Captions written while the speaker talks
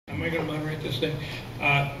going to moderate this thing?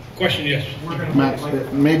 Question, yes. Max,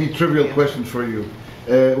 maybe trivial question for you.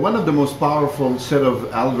 One of the most powerful set of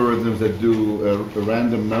algorithms that do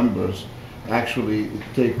random numbers actually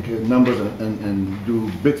take numbers and do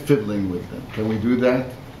bit fiddling with them. Can we do that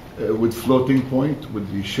with floating point,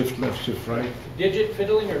 with the shift left, shift right? Digit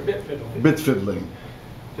fiddling or bit fiddling? Bit fiddling.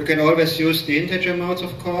 You can always use the integer modes,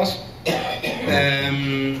 of course.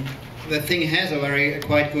 The thing has a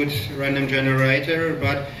quite good random generator,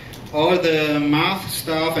 but all the math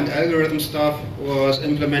stuff and algorithm stuff was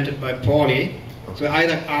implemented by Paulie. So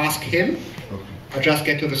either ask him or just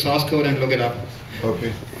get to the source code and look it up.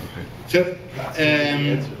 Okay. So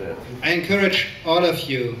I encourage all of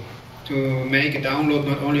you to make a download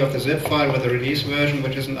not only of the zip file with the release version,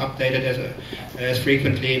 which isn't updated as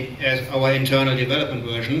frequently as our internal development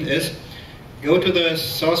version is. Go to the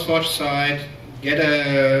SourceForge site, get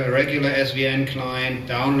a regular SVN client,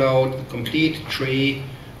 download the complete tree,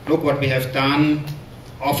 look what we have done,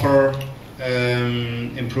 offer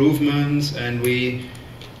improvements, and we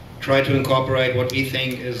try to incorporate what we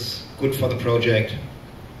think is good for the project.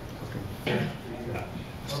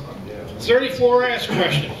 34 asked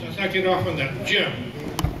questions. Let's not get off on that. Jim.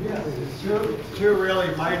 Yeah, two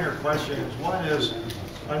really minor questions. One is,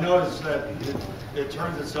 I noticed that it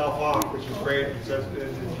turns itself off, which is great. It says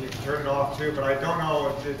you can turn it off too, but I don't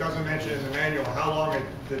know, it doesn't mention in the manual how long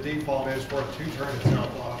the default is for it to turn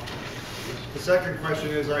itself off. The second question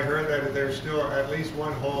is, I heard that there's still at least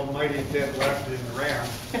one whole mighty bit left in the RAM.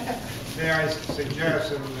 May I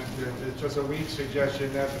suggest, and it's just a weak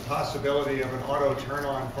suggestion, that the possibility of an auto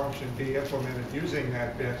turn-on function be implemented using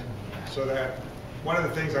that bit, so that one of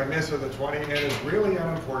the things I miss of the 20, and is really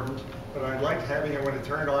unimportant, but I liked having it when it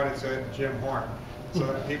turned on, it said Jim Horn, so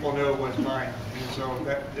that people knew it was mine. And so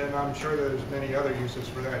then I'm sure there's many other uses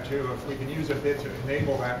for that too. If we can use a bit to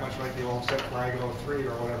enable that, much like the old set flag 03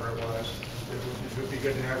 or whatever it was, it would be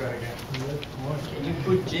good to have that again. Can you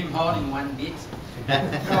put Jim Horn in 1 bit?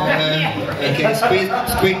 Okay,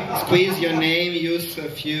 squeeze your name, use a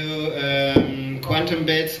few quantum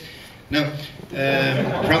bits. No,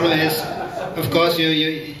 problem is, of course,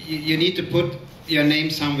 you need to put your name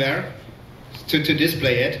somewhere to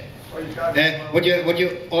display it. What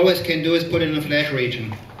you always can do is put it in a flash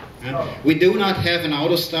region. We do not have an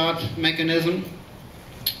auto start mechanism.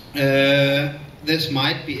 This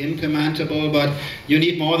might be implementable, but you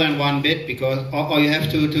need more than 1 bit, because or you have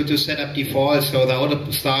to set up defaults, so the auto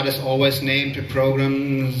start is always named to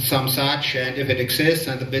program some such, and if it exists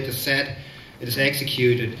and the bit is set, it is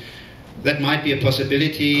executed. That might be a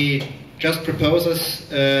possibility. Just propose us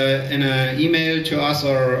in an email to us,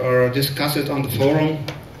 or discuss it on the forum.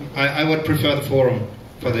 I would prefer the forum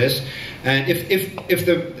for this. And if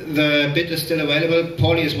the bit is still available,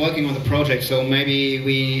 Paulie is working on the project, so maybe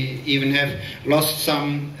we even have lost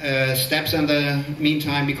some steps in the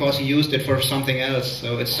meantime because he used it for something else,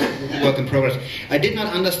 so it's work in progress. I did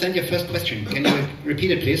not understand your first question. Can you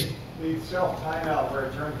repeat it, please? The self-timeout where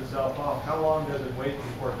it turns itself off, how long does it wait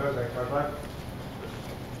before it does that? Because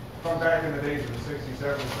from back in the days of the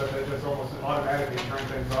 67, stuff, it just almost automatically turns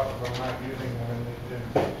things off if I'm not using them.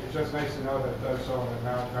 And it's just nice to know that it does so, and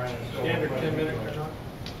now I'm trying to still... Standard 10-minute cut.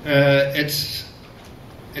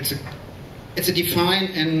 It's a define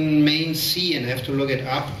in main C, and I have to look it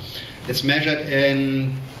up. It's measured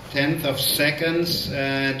in 10th of seconds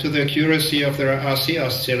to the accuracy of the RC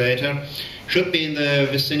oscillator. Should be in the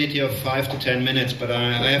vicinity of 5 to 10 minutes, but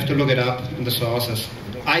I have to look it up in the sources.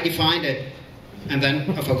 I defined it, and then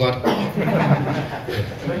I forgot.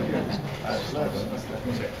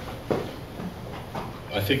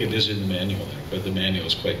 I think it is in the manual, but the manual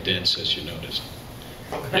is quite dense, as you noticed.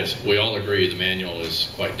 Yes, we all agree the manual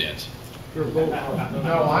is quite dense. No,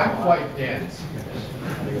 I'm quite dense.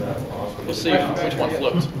 We'll see which one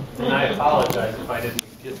flips. And I apologize if I didn't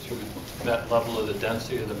get to that level of the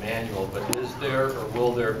density of the manual, but is there or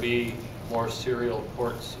will there be more serial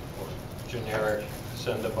port support? Generic,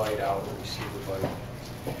 send a byte out and receive a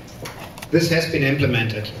byte? This has been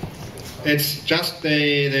implemented. It's just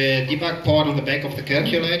the debug port on the back of the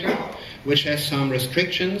calculator, which has some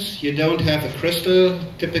restrictions. You don't have a crystal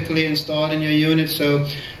typically installed in your unit, so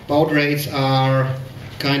baud rates are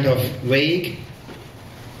kind of vague.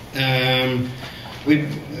 We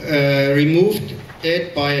removed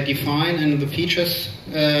it by a define in the features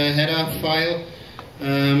header file.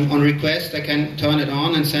 On request, I can turn it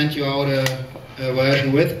on and send you out a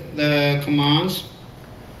version with the commands.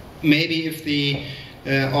 Maybe if the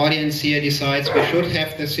audience here decides we should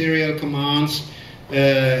have the serial commands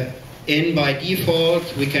in by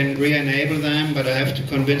default, we can re-enable them, but I have to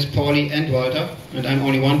convince Paulie and Walter, and I'm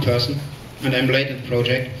only one person, and I'm late in the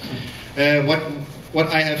project. what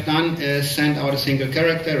I have done is send out a single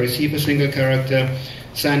character, receive a single character,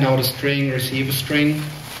 send out a string, receive a string.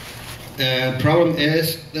 Problem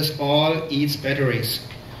is, this all eats batteries.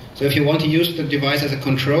 So if you want to use the device as a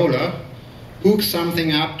controller, hook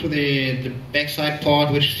something up to the backside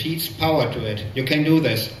port which feeds power to it. You can do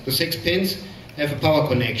this. The 6 pins have a power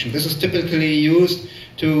connection. This is typically used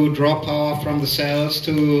to draw power from the cells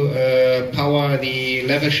to power the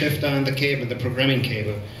level shifter and the cable, the programming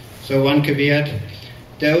cable. So one caveat,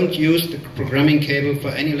 don't use the programming cable for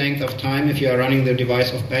any length of time if you are running the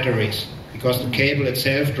device off batteries, because the cable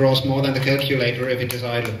itself draws more than the calculator if it is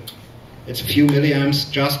idle. It's a few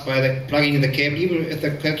milliamps just by plugging in the cable, even if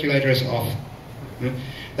the calculator is off.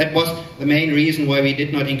 That was the main reason why we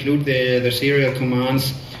did not include the serial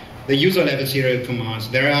commands, the user level serial commands.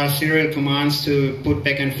 There are serial commands to put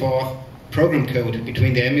back and forth program code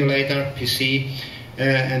between the emulator, PC,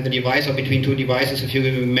 and the device, or between two devices if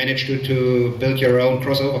you manage to build your own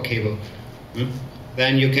crossover cable.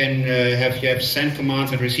 Then you can have send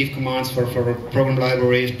commands and receive commands for program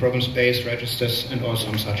libraries, program space, registers, and all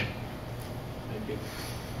some such.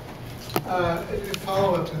 A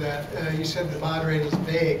follow-up to that, you said the baud rate is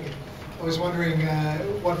vague. I was wondering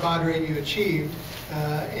what baud rate you achieved,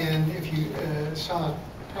 and if you saw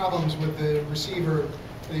problems with the receiver,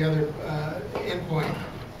 the other endpoint,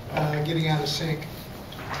 getting out of sync.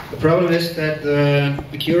 The problem is that the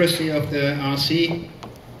accuracy of the RC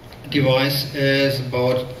device is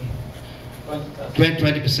about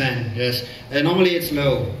 20%. Yes, normally it's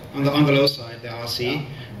low on the low side, the RC.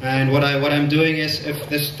 And what I'm doing is, if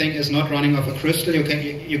this thing is not running off a crystal, you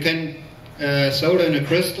can solder in a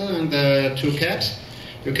crystal and the 2 caps.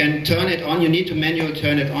 You can turn it on. You need to manually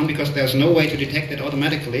turn it on because there's no way to detect it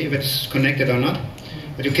automatically if it's connected or not.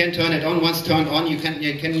 But you can turn it on. Once turned on, you can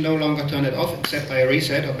no longer turn it off except by a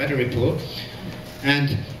reset or battery pull.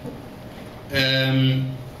 And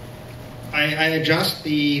I adjust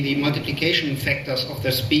the multiplication factors of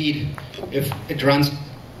the speed if it runs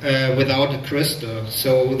without a crystal.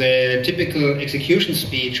 So the typical execution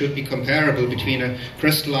speed should be comparable between a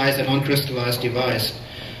crystallized and uncrystallized device.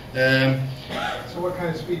 So what kind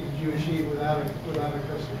of speed did you achieve without a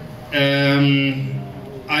crystal?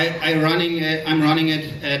 I'm running it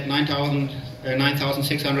at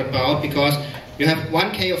 9,600 baud because you have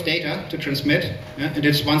 1K of data to transmit, and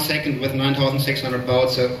it's 1 second with 9,600 baud.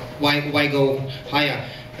 So why go higher?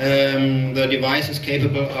 The device is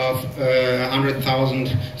capable of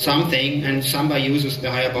 100,000 something, and Samba uses the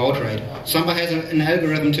higher baud rate. Samba has an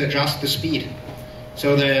algorithm to adjust the speed.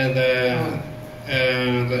 So the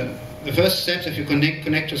first steps, if you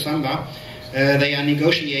connect to Samba, they are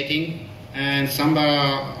negotiating, and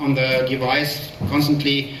Samba on the device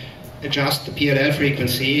constantly adjusts the PLL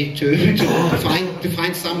frequency to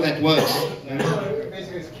find some that works.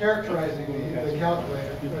 Basically, it's characterizing the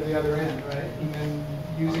calculator for the other end, right? And then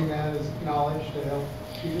using that as knowledge to help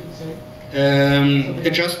keep it safe?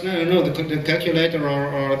 It just the calculator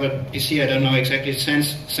or the PC, I don't know exactly,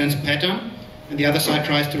 sends a pattern, and the other side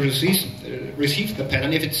tries to receive the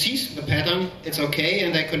pattern. If it sees the pattern, it's okay,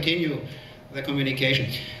 and they continue the communication.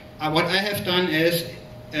 What I have done is,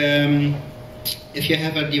 if you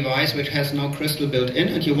have a device which has no crystal built in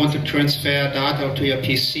and you want to transfer data to your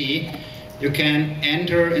PC, you can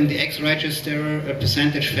enter in the X register a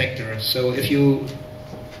percentage factor. So if you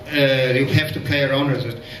have to play around with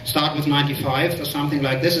it. Start with 95 or something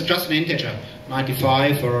like this. It's just an integer.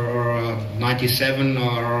 95 or 97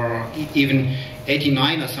 or even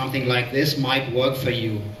 89 or something like this might work for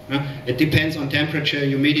you. It depends on temperature,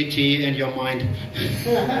 humidity, and your mind.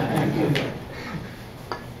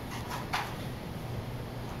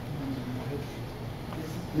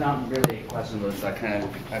 Not really a question, but it's a kind of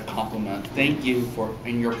a compliment. Thank you for,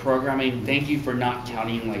 in your programming, thank you for not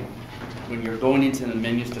counting, like, when you're going into the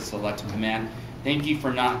menus to select a command, thank you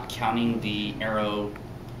for not counting the arrow,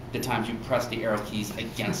 the times you press the arrow keys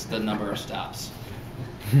against the number of steps.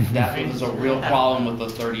 That was a real problem with the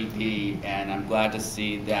 30D, and I'm glad to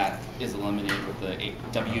see that is eliminated with the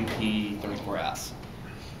WP34S.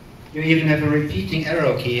 You even have a repeating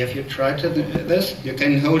arrow key. If you try to do this, you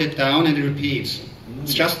can hold it down and it repeats.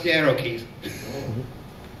 It's just the arrow keys.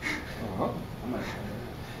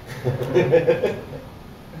 I'd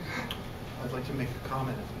like to make a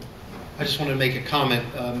comment. I just want to make a comment.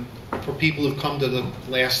 For people who've come to the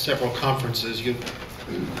last several conferences, you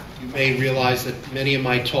may realize that many of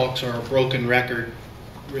my talks are a broken record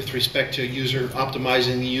with respect to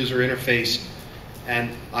optimizing the user interface. And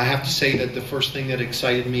I have to say that the first thing that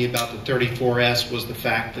excited me about the 34S was the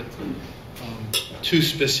fact that two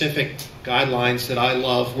specific guidelines that I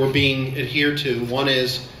love were being adhered to. One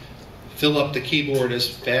is fill up the keyboard as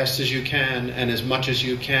fast as you can and as much as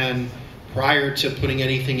you can prior to putting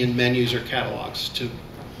anything in menus or catalogs to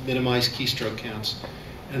minimize keystroke counts.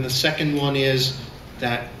 And the second one is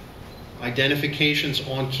that identifications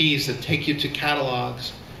on keys that take you to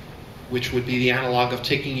catalogs, which would be the analog of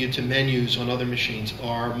taking you to menus on other machines,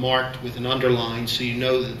 are marked with an underline so you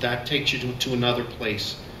know that that takes you to another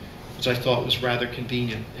place, which I thought was rather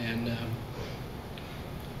convenient. And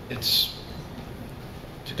it's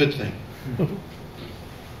a good thing.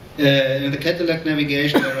 In the catalog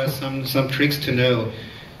navigation, there are some tricks to know.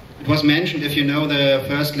 It was mentioned if you know the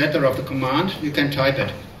first letter of the command, you can type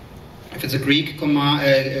it. If it's a Greek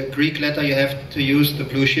command, Greek letter, you have to use the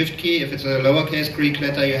blue shift key. If it's a lowercase Greek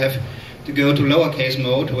letter, you have to go to lowercase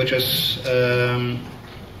mode, which is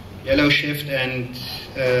yellow shift and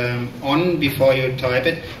on before you type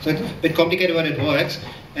it. So it's a bit complicated, but it works.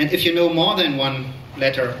 And if you know more than one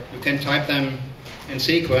letter, you can type them in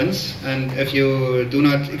sequence. And if you do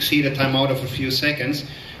not exceed a timeout of a few seconds,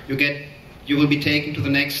 you will be taken to the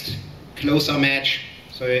next closer match.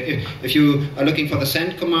 So if you are looking for the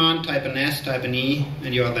send command, type an S, type an E,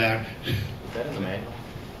 and you are there. Is that in the manual?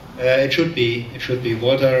 It should be. It should be.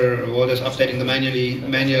 Walter's updating the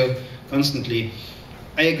manual constantly.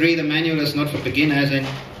 I agree the manual is not for beginners. And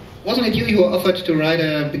wasn't it you who offered to write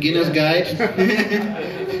a beginner's guide?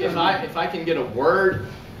 if I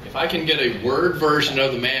can get a Word version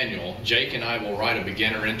of the manual, Jake and I will write a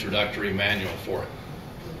beginner introductory manual for it.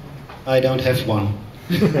 I don't have one.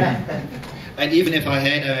 And even if I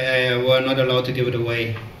had, I were not allowed to give it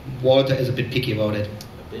away. Walter is a bit picky about it.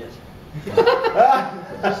 A bit.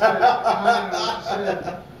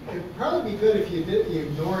 It'd probably be good if you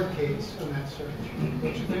ignored case on that search,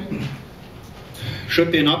 don't you think?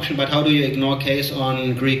 Should be an option, but how do you ignore case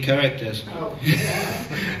on Greek characters? Oh.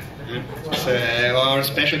 Or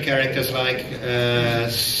special characters like, the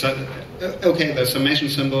summation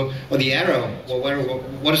symbol, or the arrow.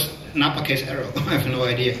 What is an uppercase arrow? I have no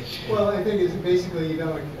idea. Well, I think it's basically,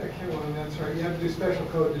 that's right. You have to do special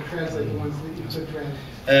code to translate the ones that you could translate.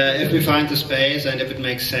 If we find the space and if it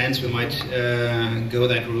makes sense, we might go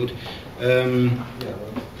that route.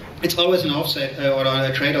 It's always an offset or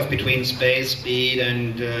a trade-off between space, speed,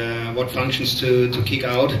 and what functions to kick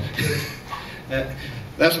out.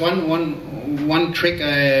 That's one trick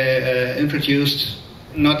I introduced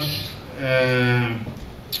not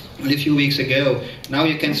only a few weeks ago. Now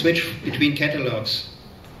you can switch between catalogs.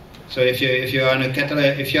 So if you are in a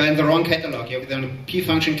catalog, if you're in the wrong catalog, you're in a P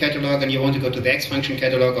function catalog and you want to go to the X function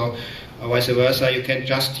catalog, or vice versa, you can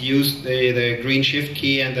just use the green shift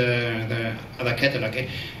key and the other catalog.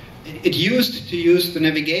 It used to use the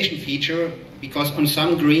navigation feature because on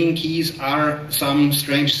some green keys are some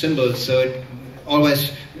strange symbols, so it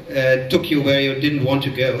always took you where you didn't want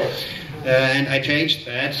to go. And I changed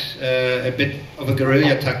that, a bit of a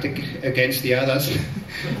guerrilla tactic against the others.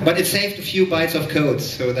 But it saved a few bytes of code,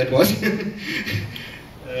 so that was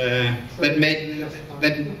that made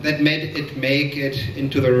it make it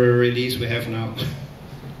into the release we have now.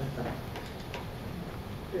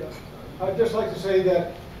 Yeah. I'd just like to say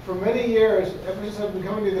that for many years, ever since I've been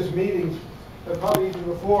coming to this meeting, probably even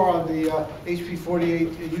before on the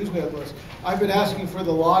HP48 Usenet list, I've been asking for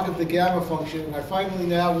the log of the gamma function, and I finally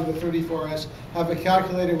now, with the 34S, have a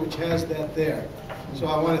calculator which has that there. So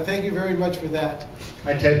I want to thank you very much for that.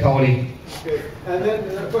 I tell Pauli. Okay. And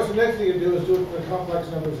then, of course, the next thing you do is do it for complex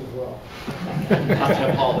numbers as well.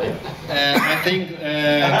 I think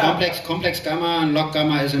complex gamma and log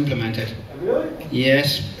gamma is implemented. Really?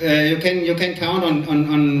 Yes. You can count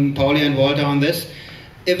on Pauli and Walter on this.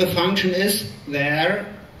 If a function is there,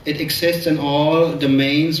 it exists in all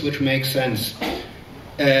domains which make sense.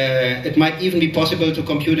 It might even be possible to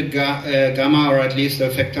compute a gamma, or at least a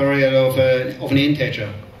factorial of an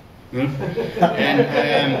integer. And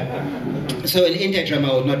so in integer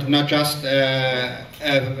mode, not just a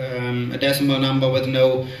decimal number with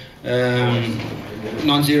no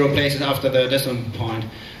non-zero places after the decimal point.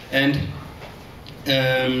 And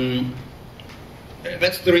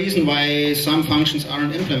that's the reason why some functions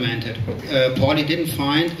aren't implemented. Pauli didn't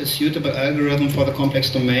find a suitable algorithm for the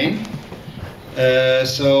complex domain,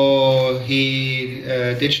 so he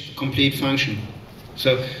ditched the complete function.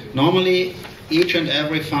 So normally, each and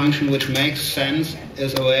every function which makes sense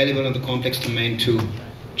is available in the complex domain too.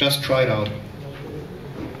 Just try it out.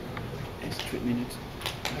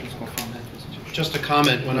 Just a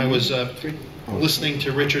comment. When I was listening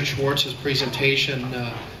to Richard Schwartz's presentation,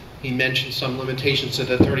 he mentioned some limitations to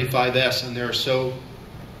the 35S, and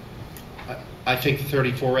I think the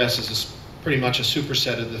 34S is pretty much a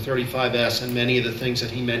superset of the 35S, and many of the things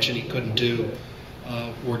that he mentioned he couldn't do.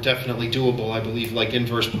 were definitely doable. I believe like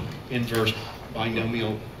inverse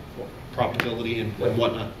binomial probability and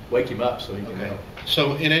whatnot. Wake him up so he can know.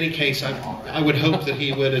 So in any case, I would hope that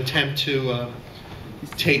he would attempt to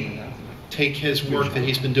take his work that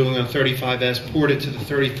he's been doing on 35S, port it to the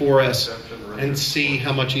 34S, and see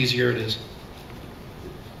how much easier it is.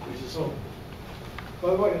 So,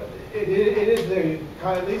 by the way, it is there.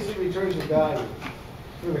 At least it returns the value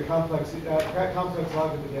for the complex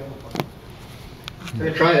log of the gamma function.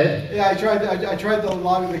 You tried it? Yeah, I tried the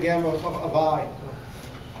log of the gamma of I.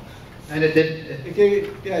 And it did. It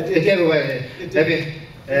gave away.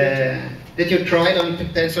 Did you try it on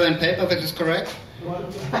pencil and paper? That is correct. I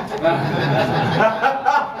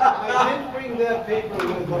didn't bring that paper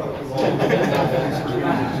with me.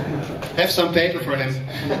 Have some paper for him.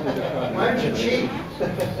 Why don't you cheat?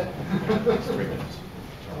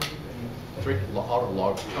 Auto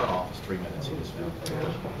log turn off is 3 minutes.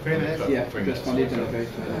 3 minutes? Yeah, 3 minutes.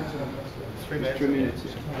 3 minutes.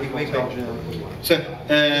 So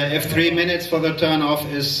if 3 minutes for the turn off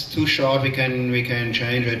is too short, we can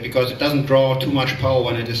change it because it doesn't draw too much power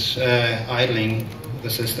when it is idling the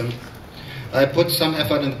system. I put some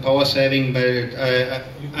effort in the power saving, but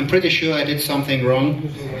I'm pretty sure I did something wrong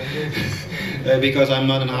because I'm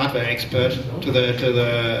not an hardware expert to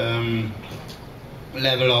the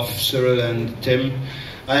level of Cyril and Tim.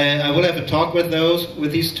 I will have a talk with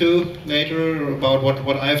these two later about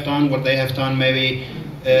what I've done, what they have done. Maybe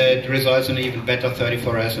it results in an even better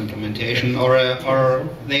 34S implementation, or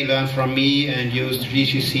they learn from me and use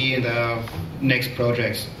HHC in their next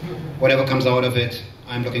projects. Whatever comes out of it,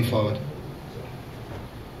 I'm looking forward.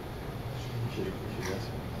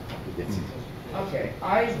 Okay,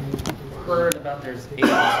 I heard about there's 8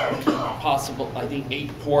 possible, I think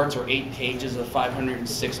 8 ports or 8 pages of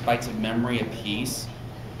 506 bytes of memory apiece.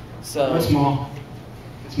 So it's more.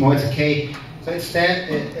 It's more. It's a K. So it's that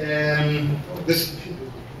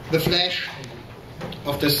the flash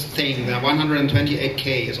of this thing, the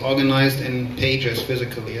 128K, is organized in pages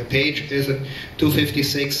physically. A page is a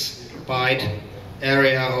 256 byte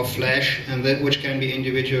area of flash, and that which can be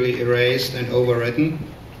individually erased and overwritten.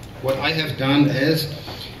 What I have done is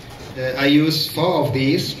I use 4 of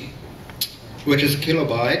these, which is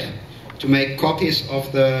kilobyte, to make copies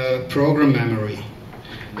of the program memory.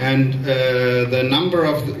 And the number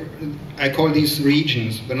of, I call these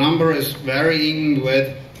regions, the number is varying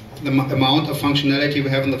with the amount of functionality we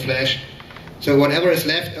have in the flash. So whatever is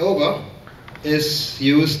left over is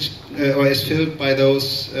used or is filled by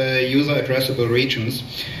those user addressable regions.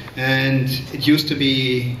 And it used to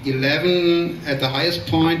be 11 at the highest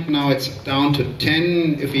point, now it's down to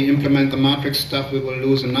 10. If we implement the matrix stuff, we will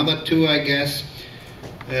lose another 2, I guess.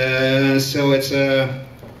 So it's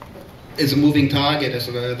a moving target, as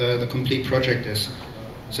the complete project is.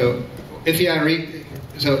 So if you are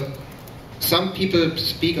so some people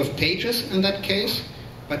speak of pages in that case,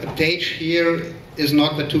 but the page here is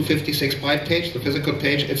not the 256 byte page, the physical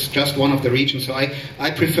page. It's just one of the regions. So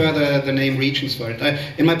I prefer the name regions for it.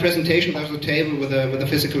 In my presentation, there's a table with the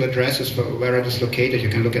physical addresses for where it is located. You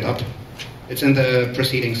can look it up. It's in the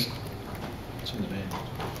proceedings. It's in the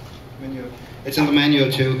manual. It's in the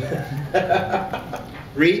manual too.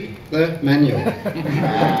 Read the manual.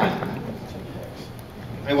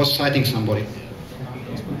 I was citing somebody.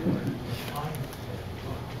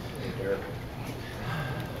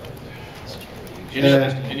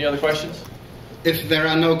 Any other questions? If there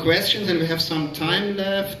are no questions and we have some time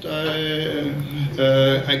left, I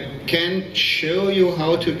can show you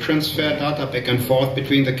how to transfer data back and forth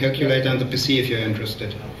between the calculator and the PC if you're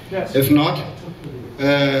interested. Yes. If not,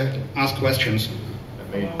 ask questions.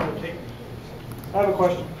 I have a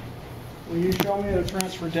question. Will you show me how to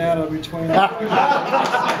transfer data between...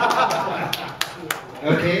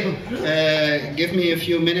 Okay, give me a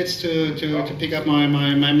few minutes to pick up my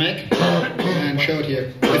Mac and show it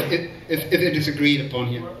here, if it is agreed upon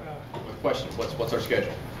here. Question, what's our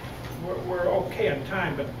schedule? We're okay on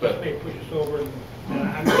time, but this may push us over.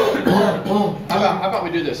 How about we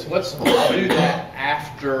do this? Let's do that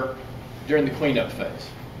during the cleanup phase.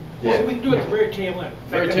 Yeah. We can do it at the very tail end.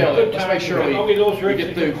 Very tail end. Let's make sure we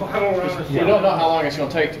get through. We don't know how long it's going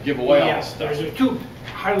to take to give away all this stuff. There's 2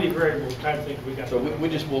 highly variable time things we got. So we'll do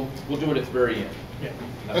it at the very end. Yeah.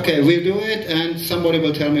 Okay, we'll do it, and somebody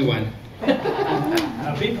will tell me when.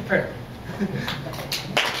 Be prepared.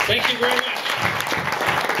 Thank you very much.